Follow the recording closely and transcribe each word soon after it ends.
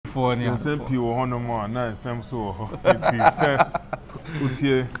for Nsem-Pii or Honomore, now Nsem so it is.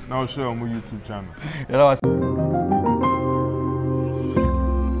 Utie now show on my YouTube channel.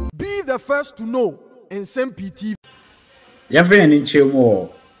 Be the first to know Nsem-Pii TV. You're very in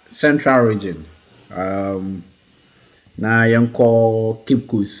Central region. Na yanko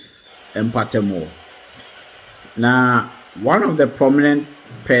Kipkus Empatemo. Na one of the prominent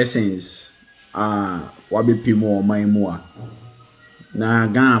persons wabi pimo maimua. Na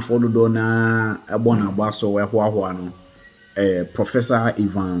Ghana for do na ebona baso no Professor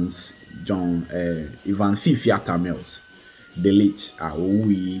Evans John Evans Fifi Atta Mills, the late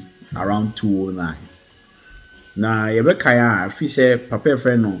we around 209. Na yebeka ya fi say papa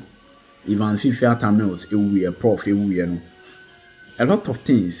friend no Evans Fifi Atta Mills a prof no. A lot of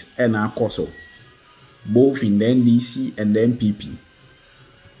things and our course both in the NDC and the NPP.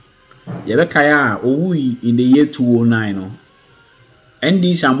 Yebeka ya owi in the year 209 no.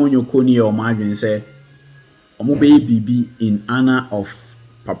 NDC amonyo koni or margin say omo BB in honor of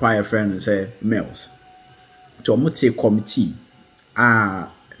papa friend say Mills. To omo take committee na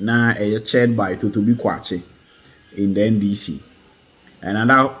chaired by Totobi Quakyi in the NDC. And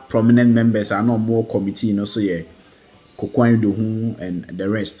other prominent members are no more committee no so yeah Quakyi and the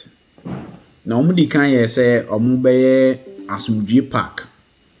rest. Now omo di kan say omo be Asumdwe Park.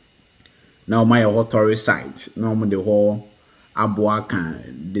 Now my tourist site. Now omo the whole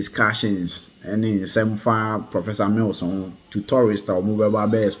Abuaka discussions and in Nsem-Pii Professor Mills on to tourists or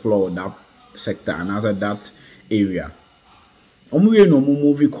move explore that sector and as that area. We no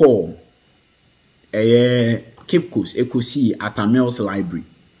movie call Cape Coast Ecosi Atta Mills Library.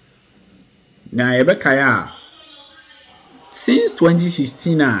 Now Ebekaya since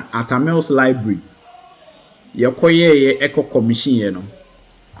 2016 Atta Mills Library Yakoye Eco Commission you know.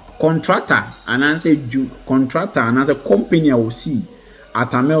 Contractor and answer contractor and as a company I will see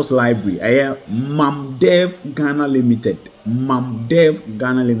Atta Mills Library Mamdev Ghana Limited. Mamdev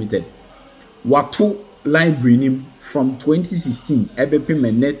Ghana Limited. Watu library name from 2016 EBP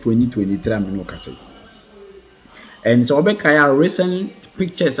Menet 2023 Minokase. And so Obekaya recent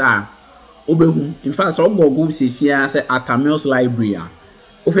pictures are Obehu. In fact, so go see say Atta Mills Library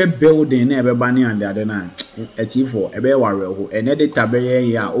Ofe building everybody and the other night at for ebe ware and editor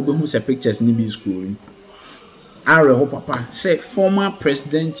be ya obehu se pictures ni bi school are papa say former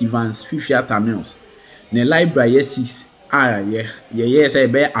president Evans Fifi Atta Mills the library 6 say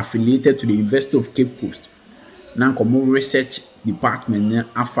be affiliated to the University of Cape Coast na komo research department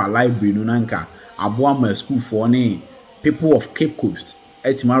afa library no nanka aboama school for ne people of Cape Coast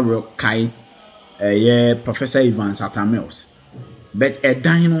etima kai Professor Evans Atta Mills. But a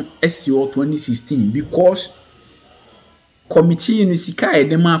dino SEO 2016 because committee in Sika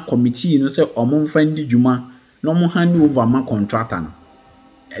Edema committee no say omon fendi juma no mo hand over ma contractor no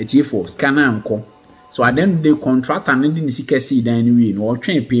eti for scanner anko so at the end the contractor no di Sika see dan we no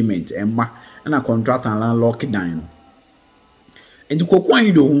twen payment emma na contractor la lock down no enti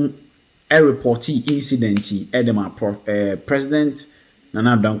Quakyi do a reporting incident Edema president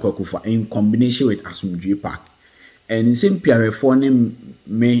Nana Dankwa in combination with Asumdwe Park. And Nsem-Pii for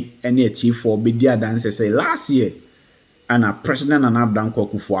me any T4 be dear dancer say last year and a president and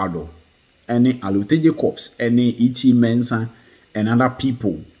Dankwa Kufuado any Aluteje Corps any ET Mensa and other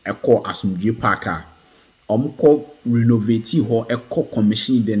people a call Asumdwe Park call renovate ho a call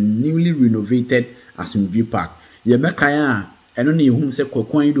commission the newly renovated Asumdwe Park. Ye mekaya and only whom say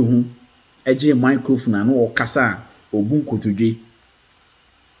Quakyi do whom a microphone and no kasa obun kotuje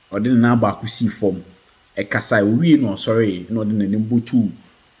or didn't na bakusi form. A kasa we no sorry no de nanim butu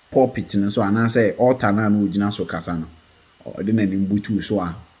pulpit no so ana say altar na no gina so kasa no o de nanim butu so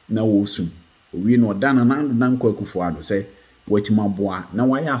a na wo sum we no dan na dan Kwakufu ado say wetima boa na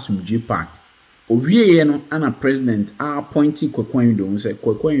why Asumdwe Park o wie ye no ana president appointing Quakyi do say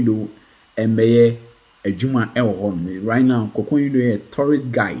Quakyi do embeye adwuma e wo ho right now Quakyi do a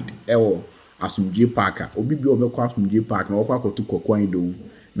tourist guide e wo Asumdwe Park obi bi obekwa Asumdwe Park na okwa kotu Quakyi do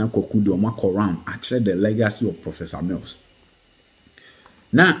na Kokudo mako round actually the legacy of Professor Mills.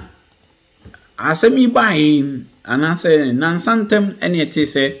 Now, asemi buying and I say nansantem any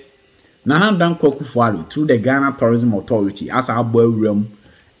say Nana Dankwa through the Ghana Tourism Authority as our boy room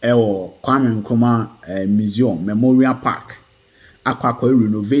or Kwame Nkrumah Museum Memorial Park. Aqua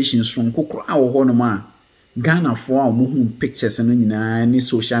renovations from Kokra or Honoma Ghana for muhu pictures and any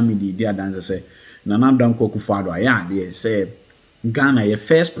social media there dance say Nana Dankwa yeah say Ghana your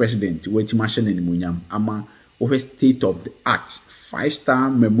first president wait machine in Munyam ama over state of the art 5-star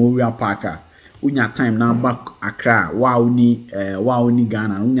memorial park unya time na back Accra wa uni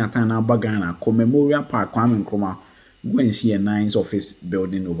Ghana unya time na back Ghana ko memorial park Kwame Nkrumah Go and see a nice office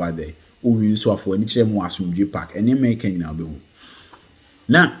building over there. Who will so for any chair more Asumdwe Park. And you make now be.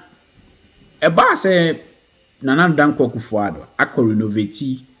 Now, a bar say Nana Dan Kwaku akọ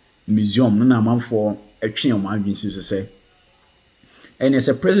renovate museum no na man for a train on my to say. And as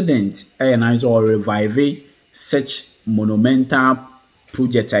a president, and I saw revive such monumental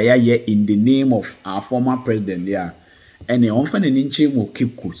project in the name of our former president there. And the often an inch will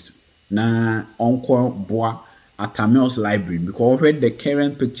keep coast. Na Uncle Bois Atta library because already the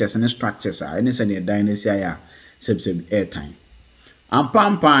current pictures and structures are any senior dynasty airtime. And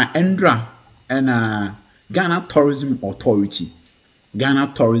Pampa Endra and Ghana Tourism Authority.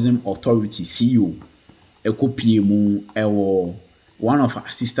 Ghana Tourism Authority CEO. Eko mu ewo one of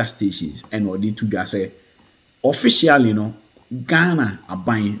our sister stations and odi to just say officially no Ghana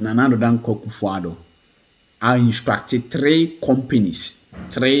aban na nado dan kokufuado are instructed three companies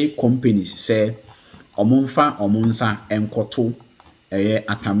say omonfa omonsa enkoto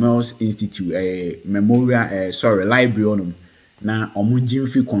Atta Institute memorial library onum na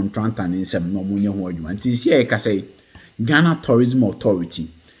omunjimfi contractor nsem no munye ho adwuma nti sie ka say Ghana Tourism Authority,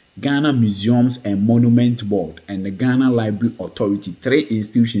 Ghana Museums and Monument Board, and the Ghana Library Authority, three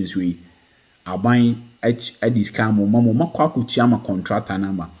institutions we are buying at this camo mamo makwaku chiama contractor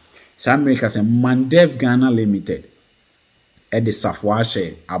number. Some America say Mandev Ghana Limited at the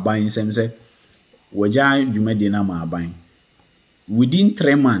Safwashe are buying some say Waja Jumedina are buying. Within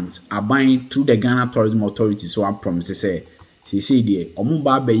 3 months are buying through the Ghana Tourism Authority, so I promise say CCD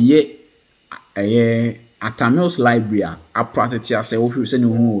Omumba be ye Atta library a practice say we say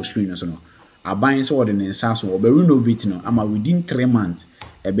no screen so no aban so the nensas so be renovate no ama within 3 months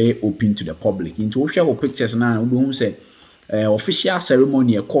e be open to the public into we share pictures now we home say official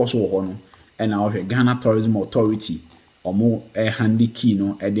ceremony e course wo ho no and our Ghana Tourism Authority omo handy key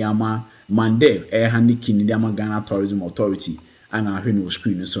no e de ama Mandev handy key ni de ama Ghana Tourism Authority and ahwe no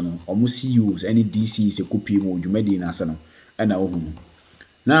screen so no omo CEOs any DCs e copy mo dwumadi na asa no and awo no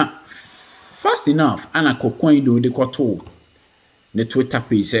na fast enough, Anna Quakyi do the koto. The Twitter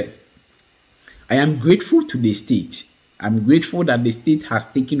page said, I am grateful to the state. I'm grateful that the state has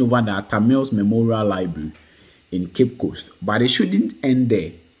taken over the Atta Memorial Library in Cape Coast. But it shouldn't end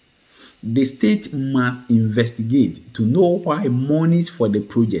there. The state must investigate to know why monies for the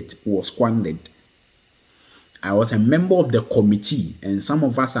project was squandered. I was a member of the committee and some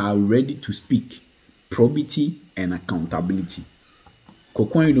of us are ready to speak. Probity and accountability.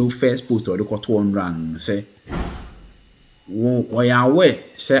 Quakyi first post or the quarter one run say we are aware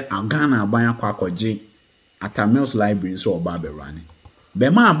say Ghana aban akwakoje Atta library so oba be run be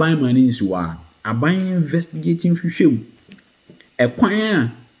ma aban mani nsu a aban investigating hwehwem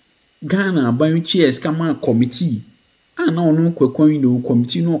ekwan Ghana aban cheers kama committee ana ono Quakyi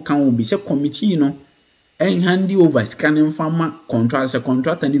committee no kan obi say committee no en hand over scanning farmer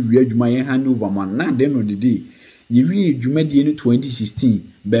contractor ni wi adwuma en hand over man na dem no dey you read Jumedi in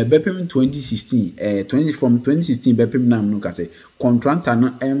 2016, Bepem 2016, 20 from 2016, Bepem Nam no say contractor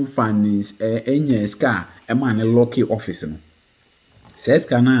no finance ska a man a lucky office no. Says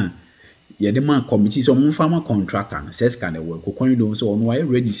kana ye the man committee so mun farmer contractor says kana work Quakyi do so on why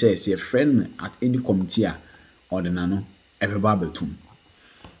ready says a friend at any committee or the nano everybody betum.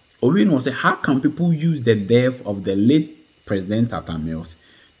 Owin was say how can people use the death of the late President Atta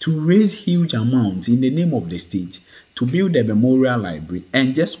to raise huge amounts in the name of the state to build a memorial library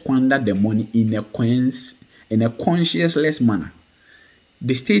and just squander the money in a conscienceless manner.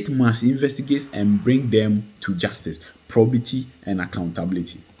 The state must investigate and bring them to justice, probity, and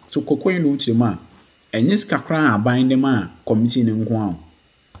accountability. So Quakyi no chema and yes kakra aban dem a committee ne nko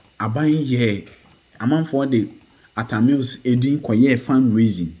a aban ye amount for the Atta edin koye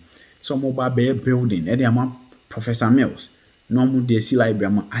fundraising so mobile building e dey am Professor Mills no more DC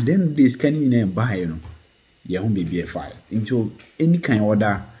library ma at the end of this can you buy no ye hon be fire into any kind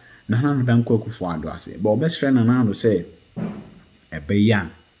order na han dan kwaku fo ado ase but best friend na no say ebeya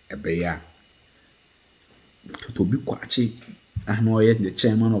Totobi Quakyi anoye the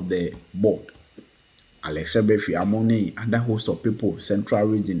chairman of the board Alex Befi amone other host of people central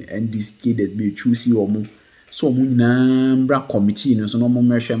region NDC cadres be choose omo so mu nyina committee no so no mo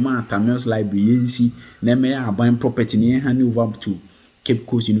mehwe ma Atta library yensi na me aban property ne hand over to Cape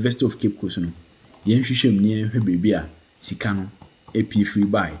Coast University of Cape Coast no yen hwehwem ne hwe bebia sika no AP free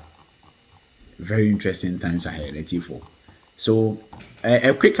buy. Very interesting times ahead at you. So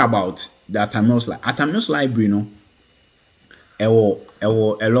a quick about the Atta library no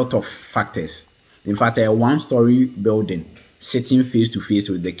a lot of factors. In fact, a one-story building sitting face to face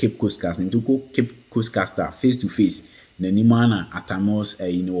with the Cape Coast Caster. To go Cape Coast Caster face to face. The Nimana Atta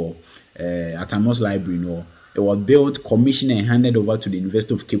Atta library no It was built, commissioned, and handed over to the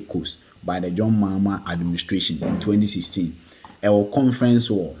University of Cape Coast by the John Mahama administration in 2016. Our conference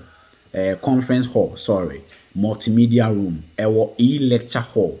hall, multimedia room, our e-lecture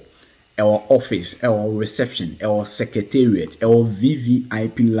hall, our office, our reception, our secretariat, our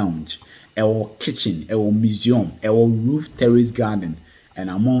VVIP lounge, our kitchen, our museum, our roof terrace garden, and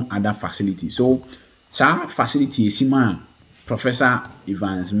among other facilities. So, facility is Professor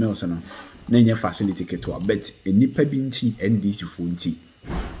Evans Mills, no facility ketwa, but a nipa binti NDC funti.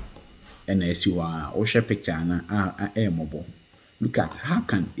 And as you are, Osha picture and mobile. Look at how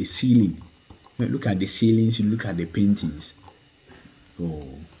can a ceiling, look at the ceilings, you look at the paintings.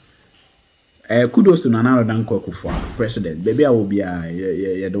 Oh. Kudos to Nana Dan Quakyi president. Baby, I will be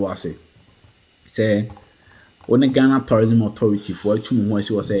a do say on Ghana Tourism Authority for 2 months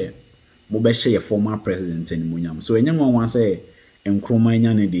was a mobile former president and Munyam. So anyone want say Nkrumah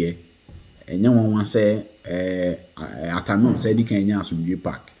nyane de anyone want say Atta no say di Kenya Asumdwe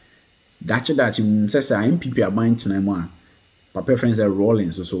Park. That you say MPP aban tena papa friends are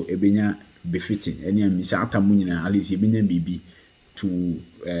rolling so ebenya befitting any Mr. Atta munyina at least ebenya bibi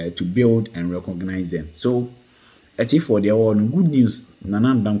to build and recognize them. So for their own good news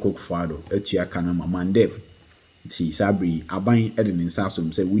Nana Dankok Fado etua kana Mandev see Sabri aban Eden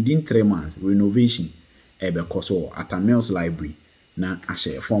Sasum say within 3 months renovation koso Atta Mills Library na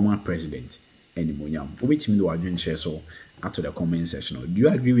ashe former president any Munyam. Which me do adwin share so at the comment section. Do you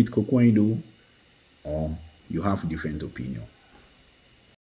agree with Quakyi or you have different opinion?